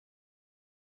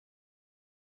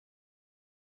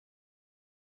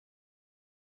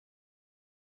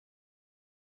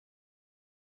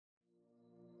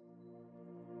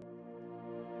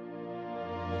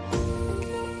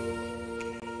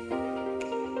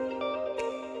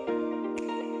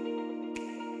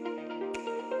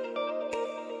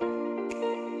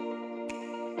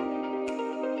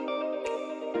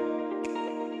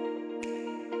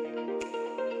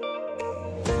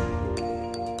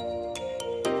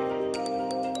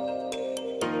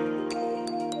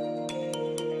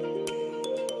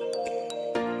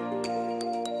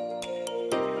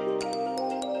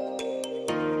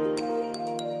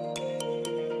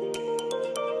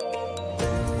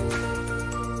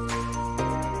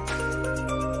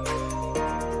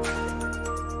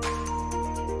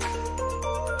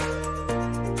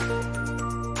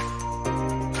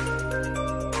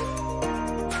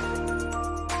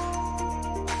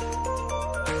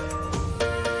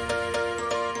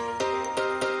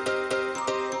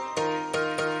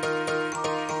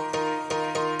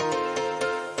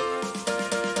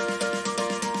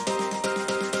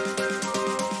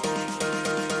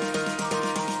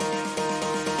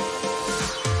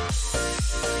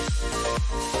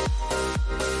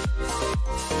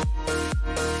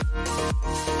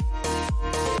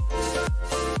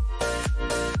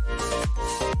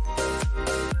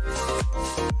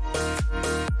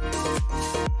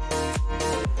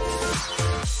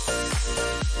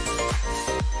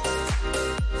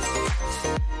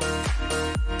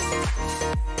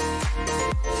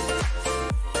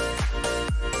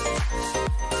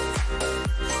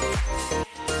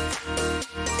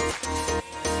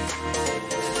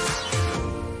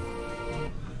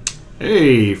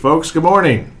Hey folks, good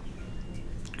morning.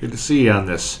 Good to see you on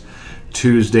this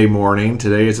Tuesday morning.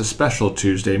 Today is a special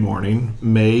Tuesday morning,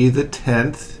 May the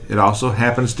 10th. It also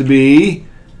happens to be...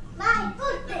 My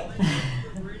birthday.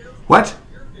 What?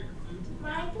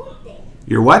 My birthday.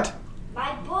 Your what?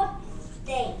 My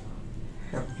birthday.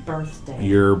 Her birthday.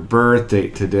 Your birthday.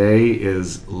 Today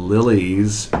is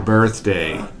Lily's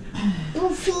birthday.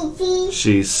 Boofy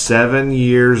She's 7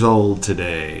 years old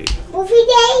today. day.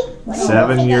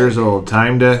 7 years old.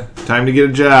 Time to get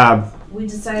a job. We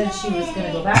decided she was going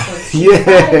to go backwards. Yay!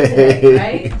 Today,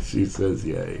 right? She says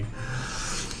yay.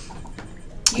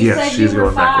 You Yes, said she's you were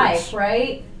going 5, backwards.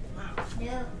 right?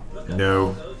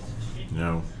 No.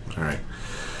 All right.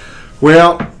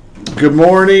 Well, good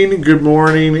morning. Good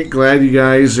morning. Glad you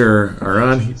guys are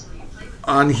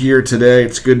on here today.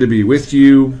 It's good to be with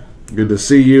you. Good to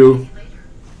see you.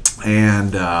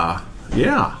 And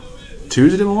yeah,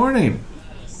 Tuesday morning.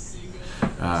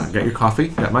 Got your coffee?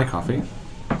 Got my coffee.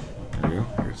 There you go.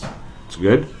 It's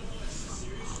good.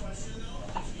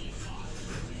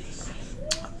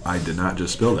 I did not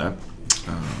just spill that.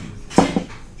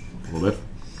 A little bit.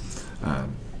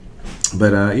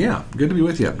 But yeah, good to be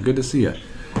with you. Good to see you.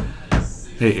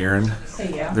 Hey, Aaron.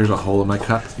 Hey, yeah. There's a hole in my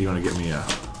cup. You want to get me a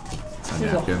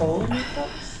There's napkin? a hole in your cup?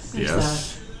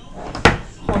 Yes. There's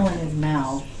a hole in his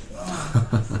mouth.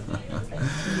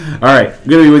 All right,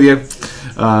 good to be with you.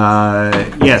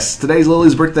 Yes, today's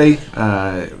Lily's birthday,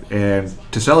 and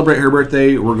to celebrate her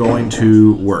birthday, we're going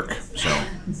to work. So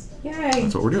Yay.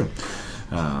 that's what we're doing.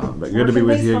 But good to be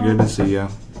with you. Good to see you.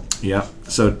 Yeah.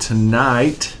 So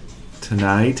tonight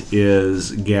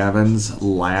is Gavin's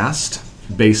last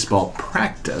baseball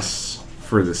practice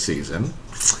for the season,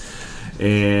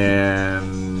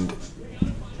 and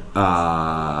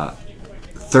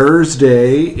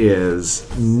Thursday is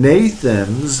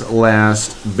Nathan's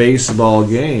last baseball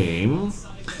game,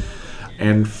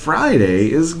 and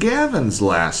Friday is Gavin's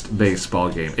last baseball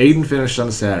game. Aiden finished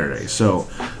on Saturday, so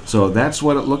that's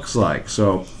what it looks like.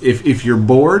 So if you're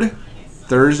bored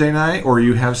Thursday night or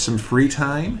you have some free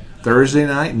time, Thursday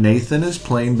night Nathan is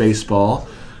playing baseball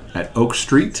at Oak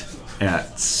Street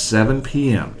at 7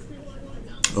 p.m.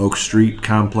 Oak Street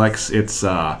Complex. It's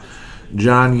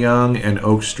John Young and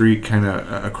Oak Street, kind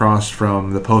of across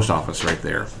from the post office right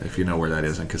there, if you know where that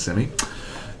is in Kissimmee.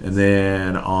 And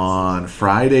then on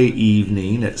Friday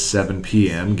evening at 7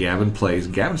 p.m.,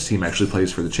 Gavin's team actually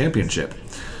plays for the championship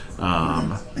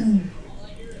on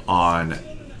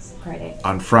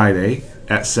Friday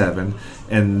at 7.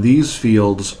 And these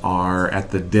fields are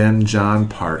at the Den John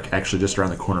Park, actually just around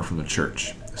the corner from the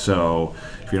church. So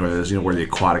if you know where it is, you know where the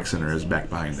aquatic center is back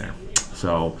behind there.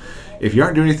 So if you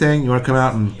aren't doing anything, you want to come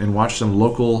out and watch some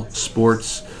local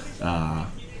sports,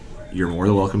 you're more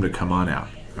than welcome to come on out.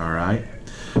 All right?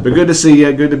 But good to see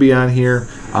you. Good to be on here.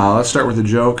 Let's start with a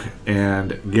joke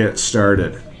and get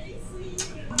started.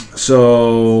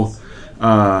 So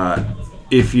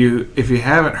if you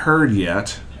haven't heard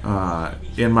yet,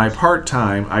 in my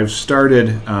part-time, I've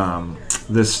started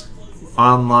this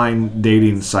online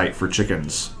dating site for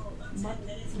chickens. Oh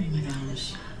my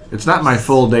gosh. It's not my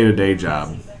full day-to-day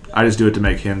job. I just do it to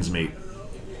make hens meet.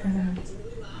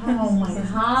 Oh my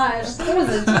gosh. That was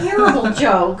a terrible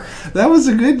joke. That was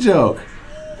a good joke.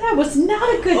 That was not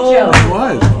a good It joke.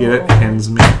 was. Get it? Hens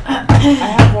meet. I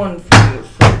have one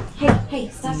for you. Hey,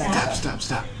 stop.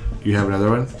 Stop. You have another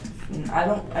one?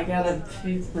 I gotta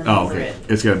remember Oh, okay. it.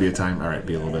 It's got to be a time. All right,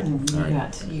 be a little bit. All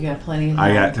right. You got plenty of I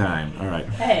time. got time. All right.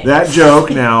 Hey. That joke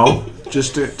now,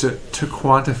 just to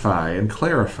quantify and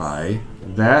clarify,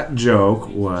 that joke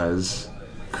was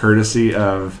courtesy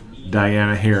of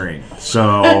Diana Herring.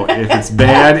 So if it's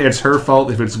bad, it's her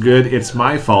fault. If it's good, it's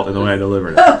my fault in the way I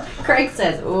delivered it. Craig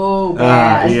says, "Oh,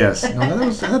 bad." Yes. No, I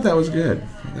thought that was good.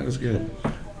 That was good.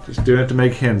 Just doing it to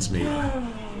make hens meet.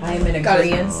 I am in Got it.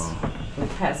 agreement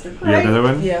with Pastor You Craig. have another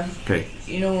one? Yeah. Okay.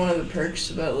 You know one of the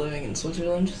perks about living in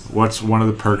Switzerland? What's one of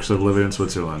the perks of living in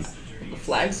Switzerland? The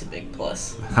flag's a big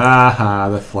plus. Ha ha,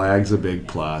 the flag's a big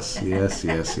plus. Yes.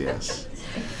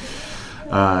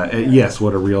 Yes,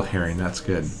 what a real herring. That's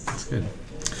good. That's good.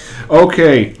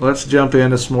 Okay, let's jump in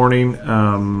this morning.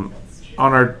 On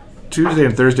our Tuesday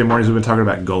and Thursday mornings, we've been talking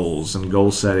about goals and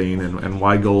goal setting and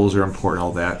why goals are important,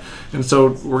 all that. And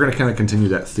so we're going to kind of continue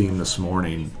that theme this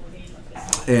morning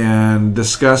and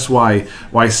discuss why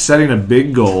setting a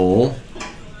big goal,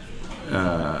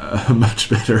 much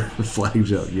better flag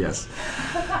joke, yes.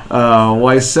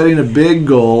 Why setting a big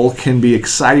goal can be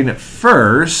exciting at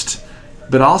first,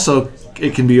 but also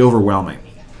it can be overwhelming.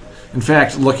 In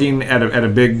fact, looking at a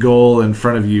big goal in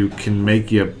front of you can make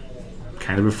you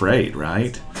kind of afraid,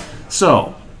 right?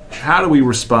 So, how do we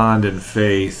respond in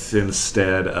faith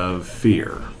instead of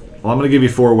fear? Well, I'm going to give you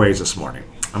 4 ways this morning.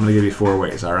 I'm going to give you 4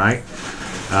 ways, all right?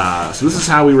 So this is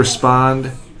how we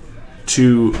respond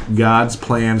to God's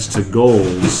plans to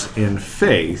goals in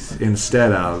faith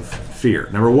instead of fear.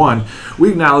 Number 1,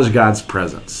 we acknowledge God's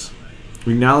presence.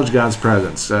 We acknowledge God's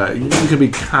presence. You can be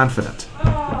confident.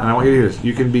 And I want you to hear this.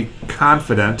 You can be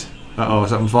confident. Uh-oh,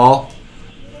 something fall?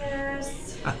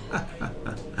 Yes.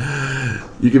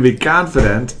 You can be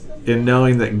confident in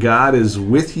knowing that God is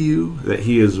with you, that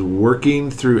He is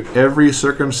working through every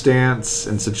circumstance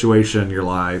and situation in your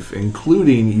life,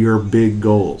 including your big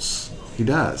goals. He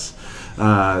does.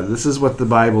 This is what the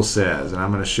Bible says, and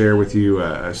I'm going to share with you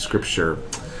a scripture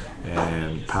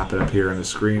and pop it up here on the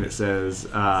screen. It says,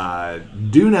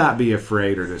 do not be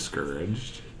afraid or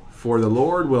discouraged, for the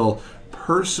Lord will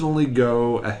personally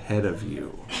go ahead of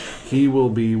you. He will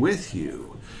be with you.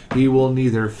 He will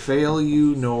neither fail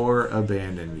you nor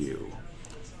abandon you.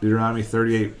 Deuteronomy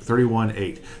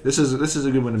 31:8. This is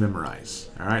a good one to memorize.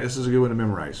 All right, this is a good one to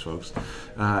memorize, folks.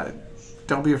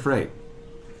 Don't be afraid.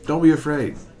 Don't be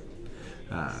afraid.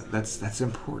 That's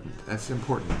important. That's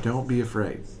important. Don't be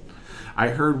afraid. I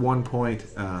heard one point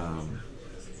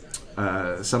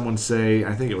someone say,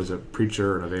 I think it was a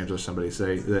preacher or an evangelist, somebody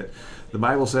say that the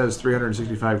Bible says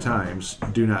 365 times,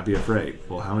 do not be afraid.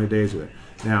 Well, how many days is it?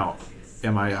 Now,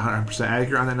 am I 100%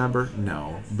 accurate on that number?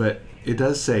 No. But it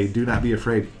does say, do not be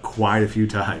afraid quite a few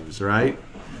times, right?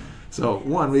 So,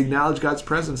 1, we acknowledge God's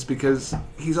presence because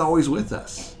He's always with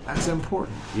us. That's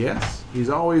important. Yes, He's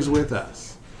always with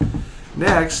us.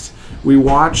 Next, we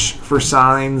watch for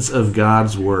signs of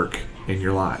God's work in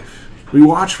your life. We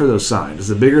watch for those signs.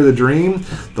 The bigger the dream,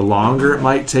 the longer it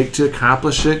might take to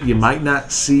accomplish it. You might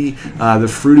not see the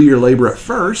fruit of your labor at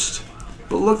first,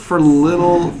 but look for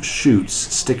little shoots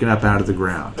sticking up out of the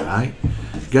ground, right?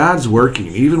 God's working,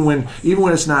 even when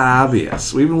it's not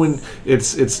obvious, even when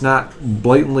it's not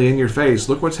blatantly in your face.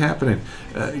 Look what's happening.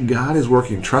 God is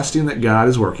working. Trusting that God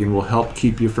is working will help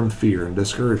keep you from fear and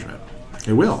discouragement.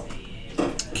 It will.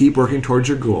 Keep working towards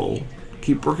your goal.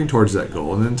 Keep working towards that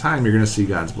goal, and in time you're going to see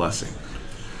God's blessing.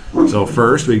 So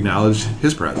first, we acknowledge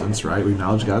His presence, right? We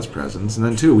acknowledge God's presence. And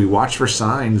then 2, we watch for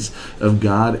signs of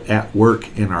God at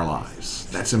work in our lives.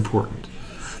 That's important.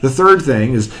 The third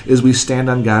thing is we stand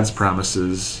on God's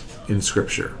promises in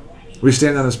Scripture. We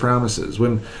stand on His promises.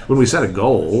 When we set a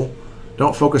goal,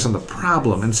 don't focus on the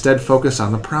problem. Instead, focus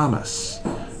on the promise.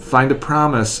 Find a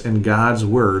promise in God's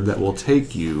Word that will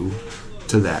take you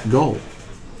to that goal.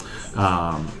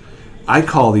 I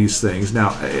call these things,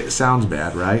 now it sounds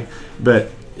bad, right?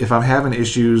 But if I'm having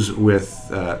issues with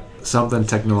something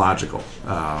technological,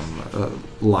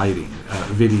 lighting,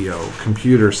 video,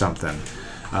 computer, something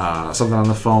on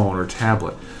the phone or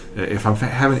tablet, if I'm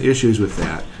having issues with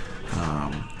that,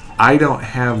 I don't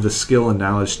have the skill and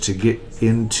knowledge to get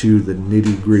into the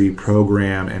nitty-gritty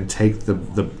program and take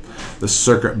the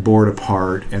circuit board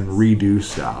apart and redo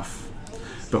stuff.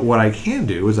 But what I can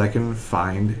do is I can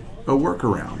find a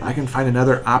workaround. I can find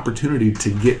another opportunity to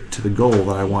get to the goal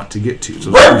that I want to get to. So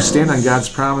if we stand on God's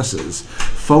promises,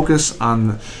 focus on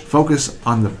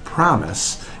the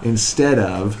promise instead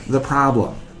of the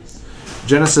problem.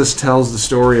 Genesis tells the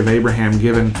story of Abraham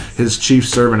giving his chief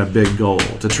servant a big goal,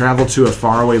 to travel to a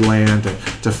faraway land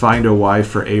to find a wife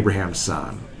for Abraham's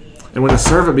son. And when the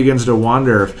servant begins to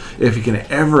wonder if he can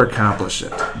ever accomplish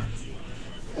it,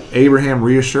 Abraham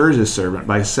reassures his servant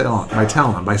by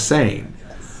saying,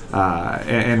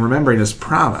 and remembering his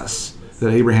promise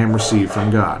that Abraham received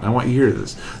from God. And I want you to hear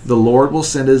this. The Lord will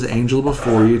send His angel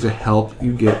before you to help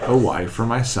you get a wife for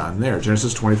my son there.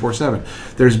 Genesis 24:7.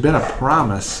 There's been a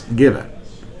promise given.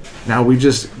 Now we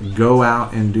just go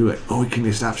out and do it. Oh, can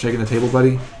you stop shaking the table,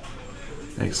 buddy?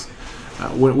 Thanks.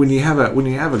 When you have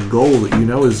a goal that you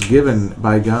know is given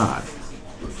by God,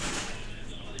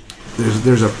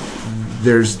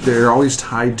 they're always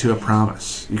tied to a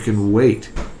promise. You can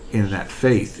wait in that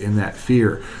faith, in that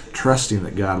fear, trusting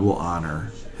that God will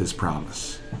honor His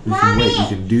promise. You can wait. You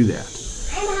can do that.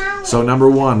 So number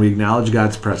 1, we acknowledge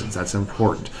God's presence. That's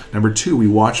important. Number 2, we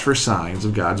watch for signs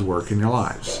of God's work in our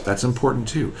lives. That's important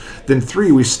too. Then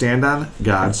 3, we stand on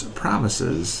God's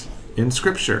promises in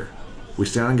Scripture. We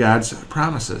stand on God's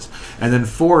promises. And then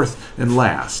 4th and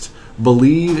last,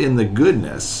 believe in the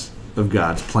goodness of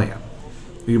God's plan.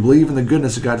 You believe in the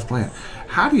goodness of God's plan.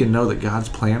 How do you know that God's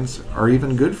plans are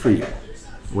even good for you?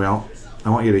 Well, I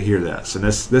want you to hear this, and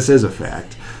this is a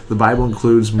fact. The Bible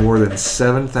includes more than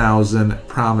 7,000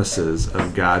 promises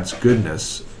of God's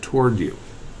goodness toward you.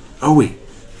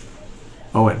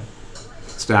 Owen,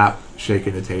 stop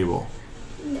shaking the table.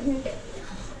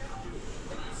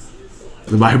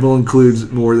 The Bible includes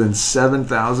more than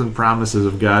 7,000 promises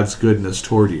of God's goodness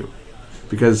toward you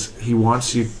because he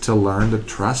wants you to learn to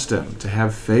trust him, to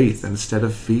have faith instead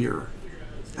of fear.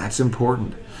 That's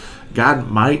important. God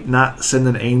might not send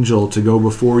an angel to go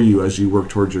before you as you work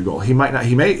towards your goal. He might not.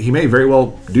 He may very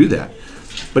well do that,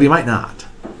 but he might not.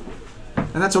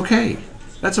 And that's okay.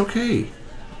 That's okay.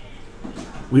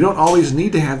 We don't always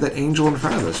need to have that angel in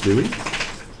front of us, do we?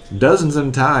 Dozens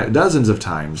of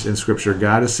times in Scripture,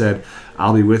 God has said,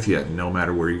 I'll be with you no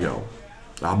matter where you go.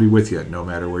 I'll be with you no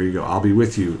matter where you go. I'll be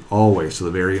with you always to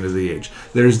the very end of the age.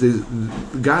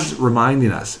 God's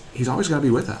reminding us, he's always going to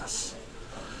be with us.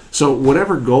 So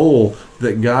whatever goal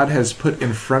that God has put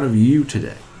in front of you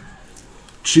today,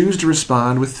 choose to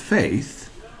respond with faith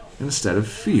instead of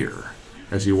fear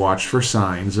as you watch for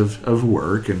signs of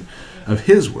work and of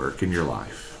his work in your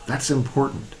life. That's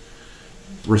important.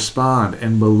 Respond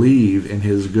and believe in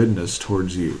his goodness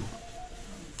towards you.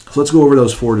 So let's go over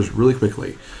those 4 just really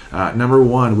quickly. Number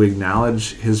 1, we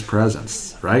acknowledge his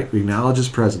presence, right? We acknowledge his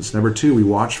presence. Number 2, we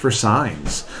watch for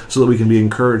signs so that we can be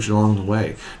encouraged along the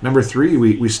way. Number 3,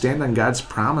 we stand on God's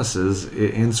promises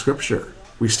in Scripture.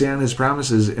 We stand on his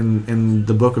promises in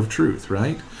the book of truth,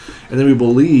 right? And then we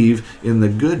believe in the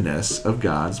goodness of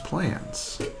God's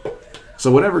plans.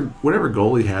 So whatever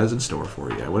goal he has in store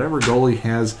for you, whatever goal he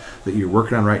has that you're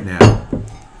working on right now,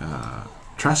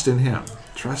 trust in him.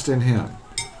 Trust in him.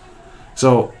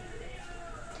 So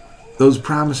those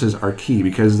promises are key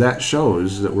because that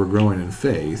shows that we're growing in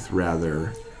faith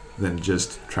rather than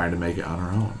just trying to make it on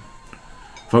our own.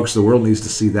 Folks, the world needs to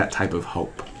see that type of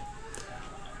hope.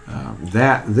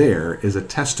 That there is a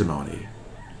testimony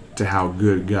to how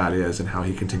good God is and how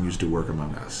he continues to work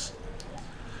among us.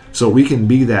 So we can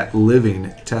be that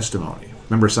living testimony.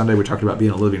 Remember Sunday we talked about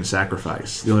being a living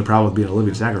sacrifice. The only problem with being a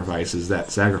living sacrifice is that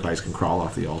sacrifice can crawl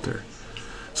off the altar.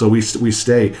 So we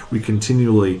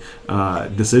continually,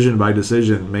 decision by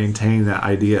decision, maintain that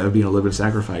idea of being a living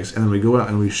sacrifice. And then we go out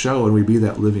and we show and we be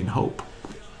that living hope.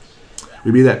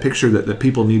 We be that picture that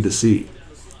people need to see.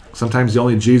 Sometimes the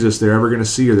only Jesus they're ever going to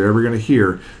see or they're ever going to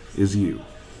hear is you.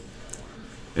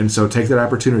 And so take that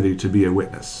opportunity to be a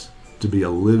witness, to be a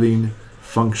living,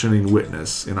 functioning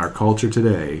witness in our culture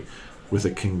today with a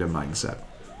kingdom mindset.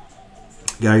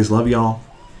 Guys, love y'all.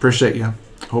 Appreciate you.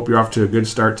 Hope you're off to a good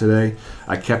start today.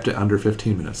 I kept it under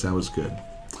 15 minutes. That was good.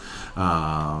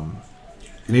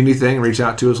 Need anything, reach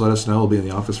out to us. Let us know. We'll be in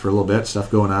the office for a little bit.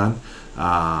 Stuff going on.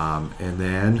 And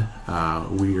then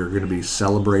we are going to be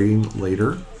celebrating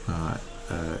later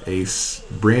a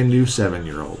brand new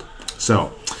 7-year-old.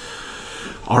 So,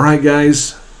 all right,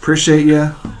 guys. Appreciate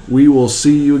you. We will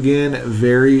see you again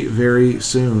very, very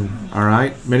soon. All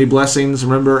right? Many blessings.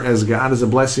 Remember, as God is a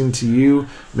blessing to you,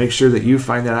 make sure that you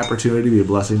find that opportunity to be a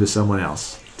blessing to someone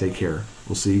else. Take care.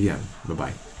 We'll see you again.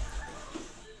 Bye-bye.